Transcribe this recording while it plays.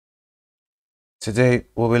Today,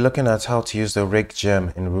 we'll be looking at how to use the Rake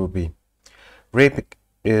gem in Ruby. Rake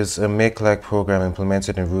is a make-like program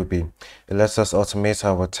implemented in Ruby. It lets us automate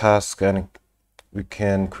our tasks and we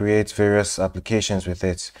can create various applications with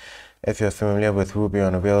it. If you're familiar with Ruby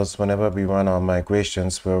on Rails, whenever we run our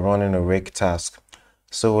migrations, we're running a Rake task.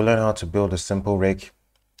 So we'll learn how to build a simple Rake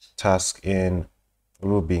task in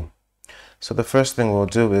Ruby. So the first thing we'll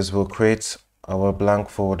do is we'll create our blank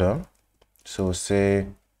folder. So we'll say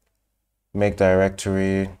make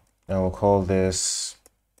directory, and we'll call this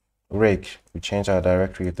Rake. We change our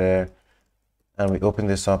directory there, and we open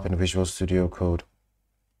this up in Visual Studio Code.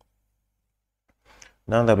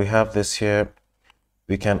 Now that we have this here,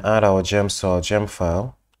 we can add our gems to our gem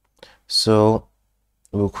file. So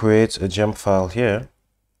we'll create a gem file here,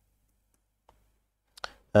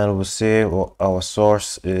 and we'll say our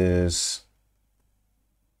source is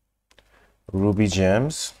Ruby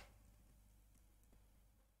gems.org,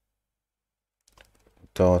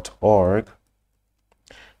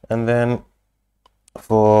 and then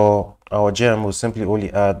for our gem we'll simply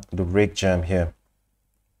only add the Rake gem here.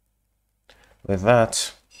 With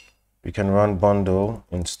that, we can run bundle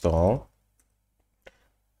install,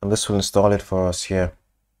 and this will install it for us here.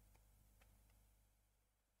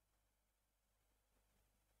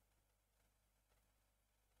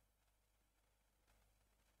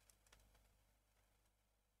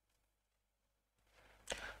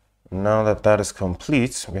 Now that that is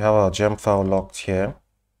complete, we have our gem file locked here.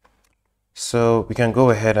 So we can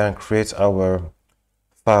go ahead and create our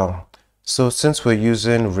file. So since we're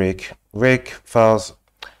using Rake files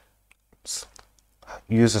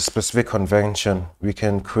use a specific convention. We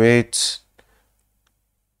can create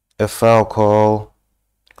a file called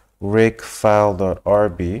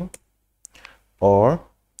rakefile.rb, or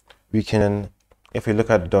we can, if we look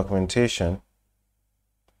at the documentation,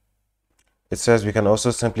 it says we can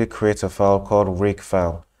also simply create a file called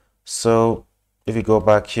rakefile. So if we go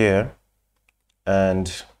back here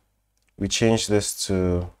and we change this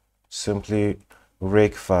to simply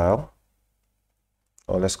rakefile,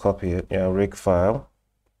 or let's copy it, yeah, rakefile.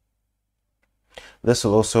 This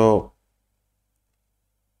will also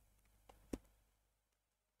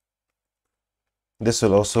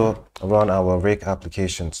run our Rake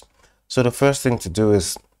applications. So the first thing to do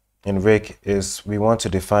is in Rake is we want to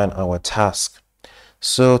define our task.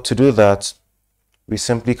 So to do that, we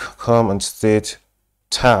simply come and state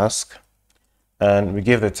task, and we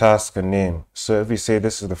give the task a name. So if we say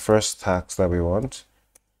this is the first task that we want,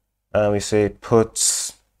 and we say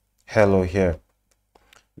put hello here,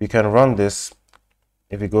 we can run this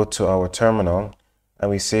if we go to our terminal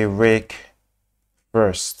and we say Rake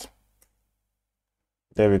first.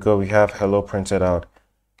 There we go, we have hello printed out.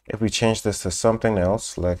 If we change this to something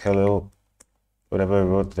else, like hello, whatever we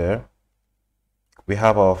wrote there, we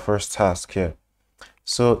have our first task here.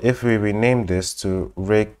 So if we rename this to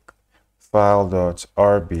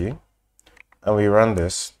rakefile.rb and we run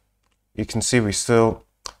this, you can see we still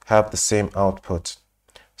have the same output.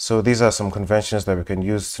 So these are some conventions that we can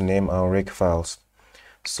use to name our Rake files.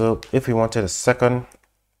 So if we wanted a second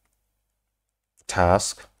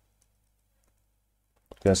task,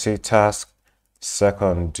 you can say task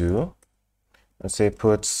second do, and say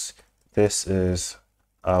puts this is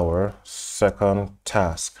our second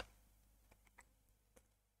task.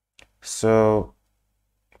 So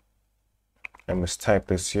I must type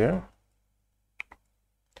this here.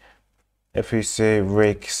 If we say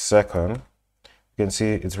Rake second, you can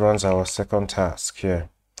see it runs our second task here.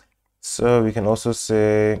 So we can also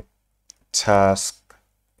say task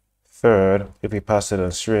third if we pass it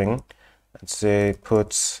a string, and say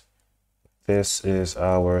puts this is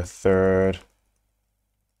our third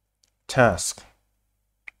task.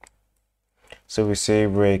 So we say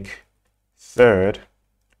Rake third,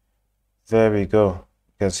 there we go.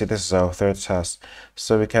 You can see this is our third task.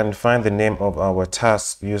 So we can find the name of our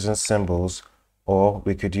task using symbols, or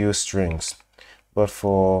we could use strings. But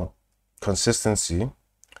for consistency,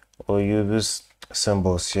 we'll use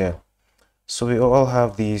symbols here. So we all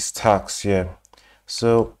have these tasks here.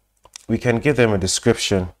 So we can give them a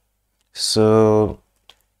description. So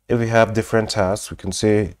if we have different tasks, we can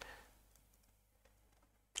say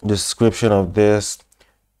description of this,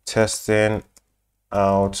 testing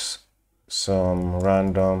out some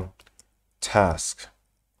random task.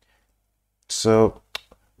 So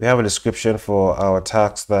we have a description for our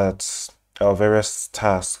tasks, that's our various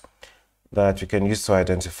tasks that we can use to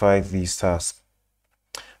identify these tasks.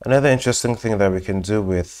 Another interesting thing that we can do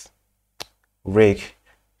with Rake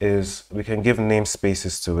is we can give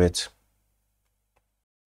namespaces to it.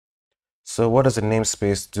 So what does a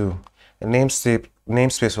namespace do? A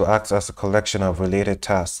namespace will act as a collection of related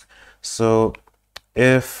tasks. So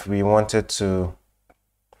if we wanted to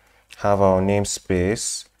have our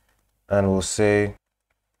namespace, and we'll say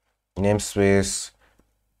namespace,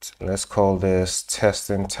 let's call this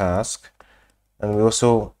testing task, and we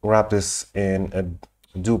also wrap this in a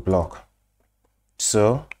do block.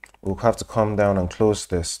 So we'll have to come down and close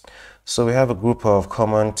this. So we have a group of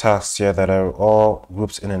common tasks here that are all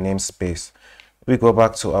grouped in a namespace. We go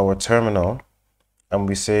back to our terminal and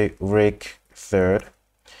we say rake third.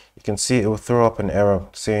 You can see it will throw up an error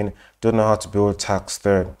saying don't know how to build task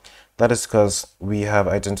third. That is because we have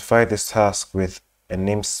identified this task with a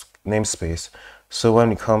namespace. So when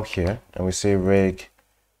we come here and we say rake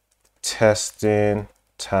testing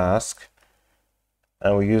task,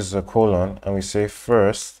 and we use a colon and we say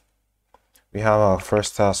first, we have our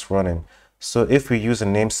first task running. So if we use a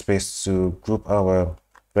namespace to group our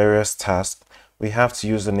various tasks, we have to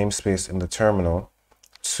use the namespace in the terminal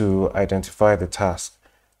to identify the task.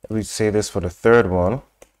 We say this for the third one.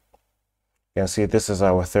 You can see this is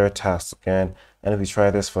our third task again. And if we try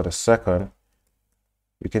this for the second,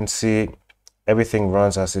 we can see everything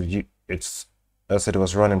runs as if it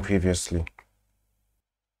was running previously.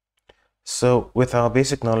 So with our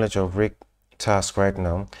basic knowledge of Rake task right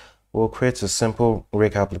now, we'll create a simple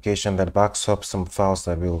Rake application that backs up some files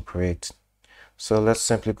that we will create. So let's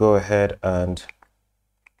simply go ahead and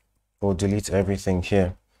we'll delete everything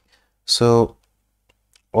here. So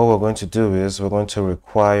what we're going to do is we're going to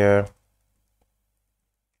require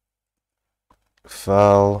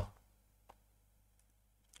file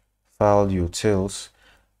utils,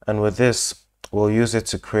 and with this we'll use it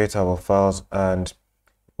to create our files, and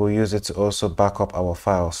we'll use it to also back up our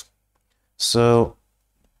files. So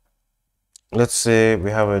let's say we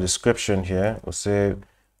have a description here. We'll say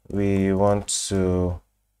we want to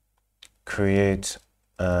create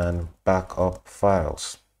and back up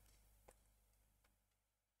files.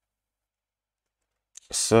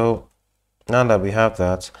 So now that we have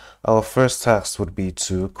that, our first task would be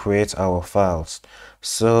to create our files.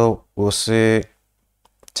 So we'll say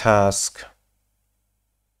task,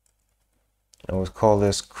 and we'll call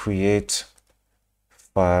this create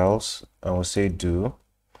files, and we'll say do.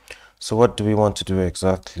 So what do we want to do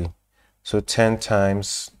exactly? So 10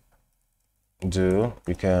 times do,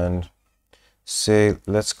 we can say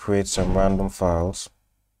let's create some random files.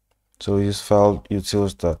 So we use file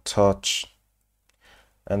utils.touch,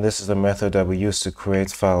 and this is the method that we use to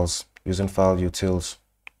create files using file utils.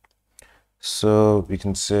 So we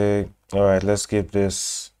can say, all right, let's give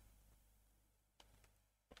this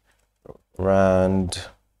rand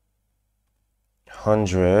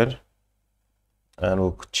 100, and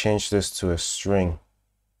we'll change this to a string.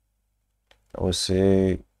 I will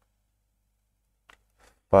say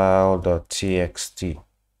file.txt.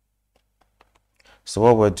 So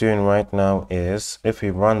what we're doing right now is, if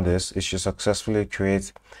we run this, it should successfully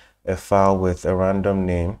create a file with a random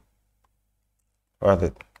name,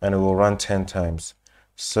 and it will run 10 times.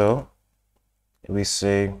 So we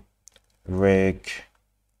say rake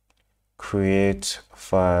create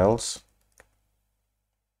files,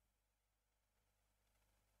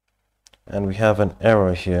 and we have an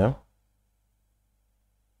error here,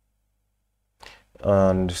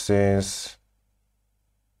 and it says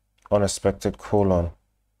unexpected colon.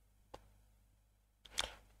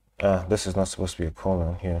 This is not supposed to be a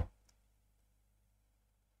colon here.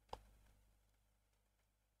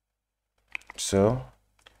 So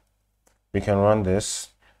we can run this,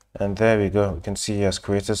 and there we go. We can see he has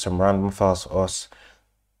created some random files for us.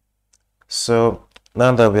 So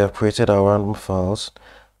now that we have created our random files,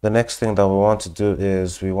 the next thing that we want to do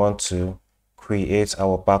is we want to create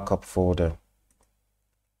our backup folder.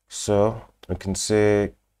 So we can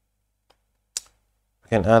say, we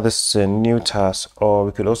can add this to a new task, or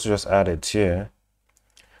we could also just add it here.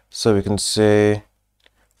 So we can say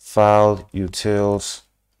file utils.mk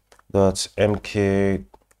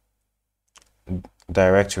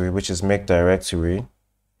directory, which is make directory,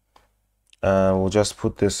 and we'll just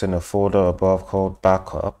put this in a folder above called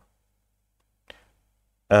backup.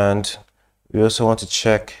 And we also want to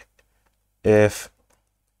check if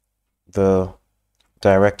the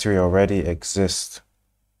directory already exists.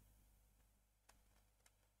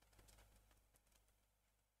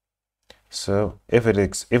 So if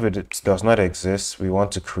it does not exist, we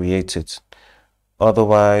want to create it.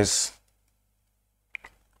 Otherwise,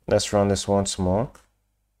 let's run this once more.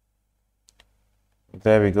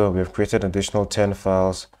 There we go. We've created additional 10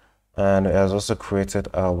 files, and it has also created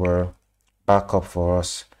our backup for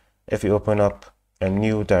us. If you open up a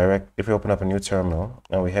new terminal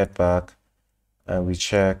and we head back and we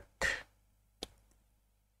check,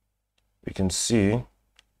 we can see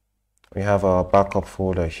we have our backup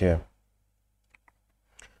folder here.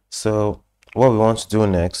 So what we want to do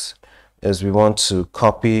next is we want to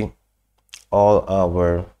copy all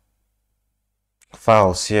our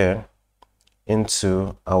files here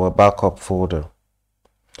into our backup folder.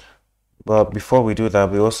 But before we do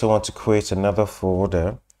that, we also want to create another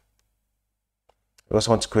folder. We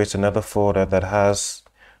also want to create another folder that has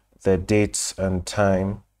the dates and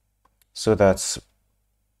time, so that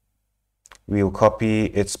we will copy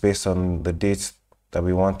it based on the dates that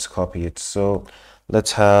we want to copy it. So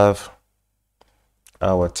let's have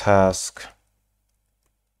our task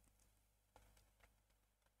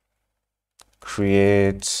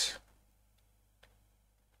create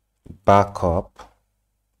backup,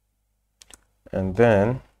 and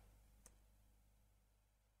then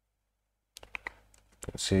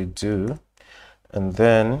say do, and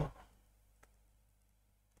then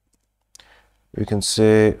we can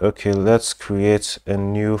say, okay, let's create a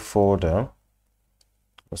new folder.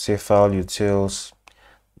 Let's say file utils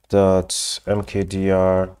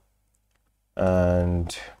 .mkdir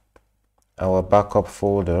and our backup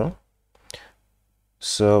folder.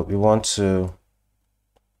 So we want to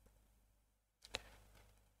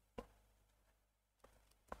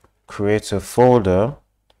create a folder,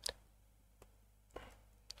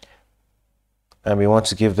 and we want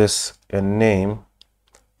to give this a name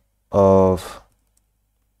of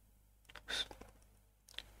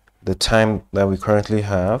the time that we currently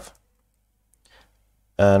have,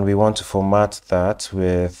 and we want to format that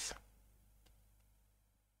with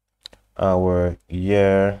our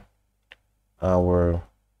year, our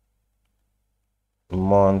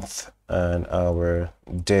month, and our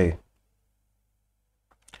day.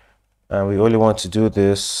 And we only want to do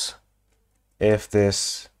this if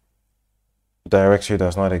this directory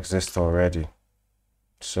does not exist already.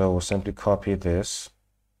 So we'll simply copy this.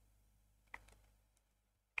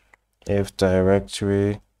 If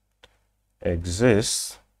directory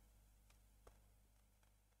exists,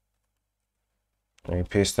 and we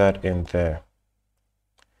paste that in there.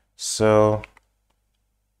 So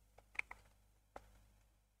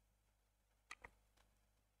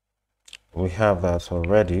we have that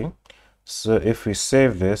already. So if we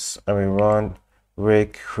save this and we run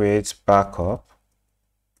Rake create backup,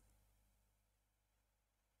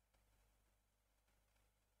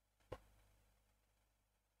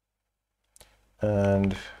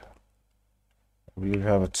 and we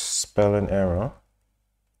have a spelling error.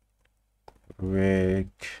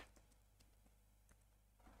 Rake.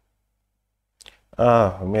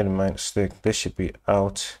 I made a mistake. This should be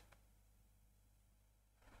out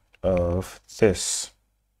of this.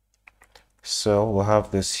 So we'll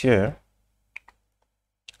have this here.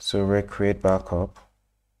 So Rake create backup.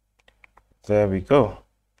 There we go.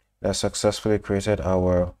 That successfully created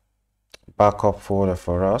our backup folder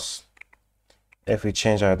for us. If we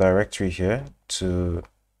change our directory here to,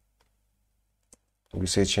 we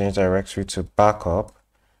say change directory to backup,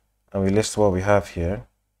 and we list what we have here,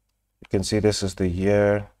 you can see this is the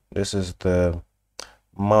year, this is the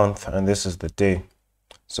month, and this is the day.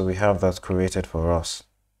 So we have that created for us.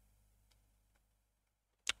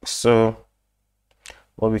 So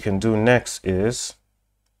what we can do next is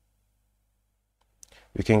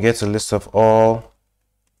we can get a list of all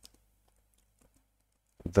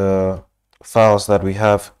the files that we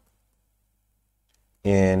have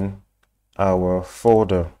in our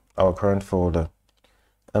folder, our current folder.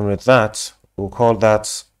 And with that, we'll call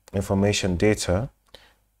that information data.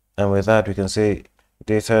 And with that, we can say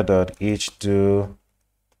data.each do,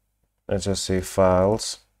 let's just say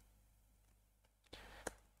files.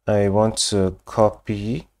 I want to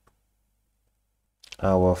copy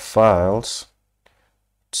our files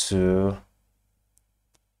to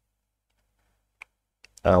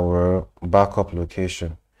our backup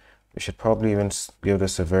location. We should probably even give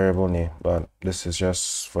this a variable name, but this is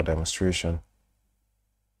just for demonstration.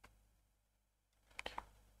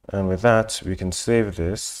 And with that, we can save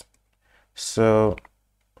this. So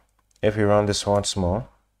if we run this once more,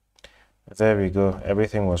 there we go.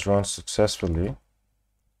 Everything was run successfully.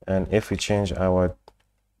 And if we change our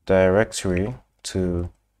directory to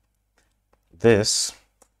this,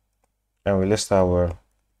 and we list our,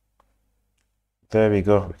 there we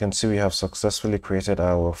go. We can see we have successfully created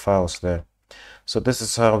our files there. So this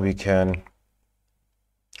is how we can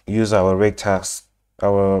use our Rake tasks,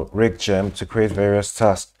 our Rake gem, to create various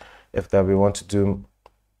tasks if that we want to do,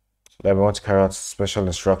 that we want to carry out special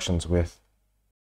instructions with.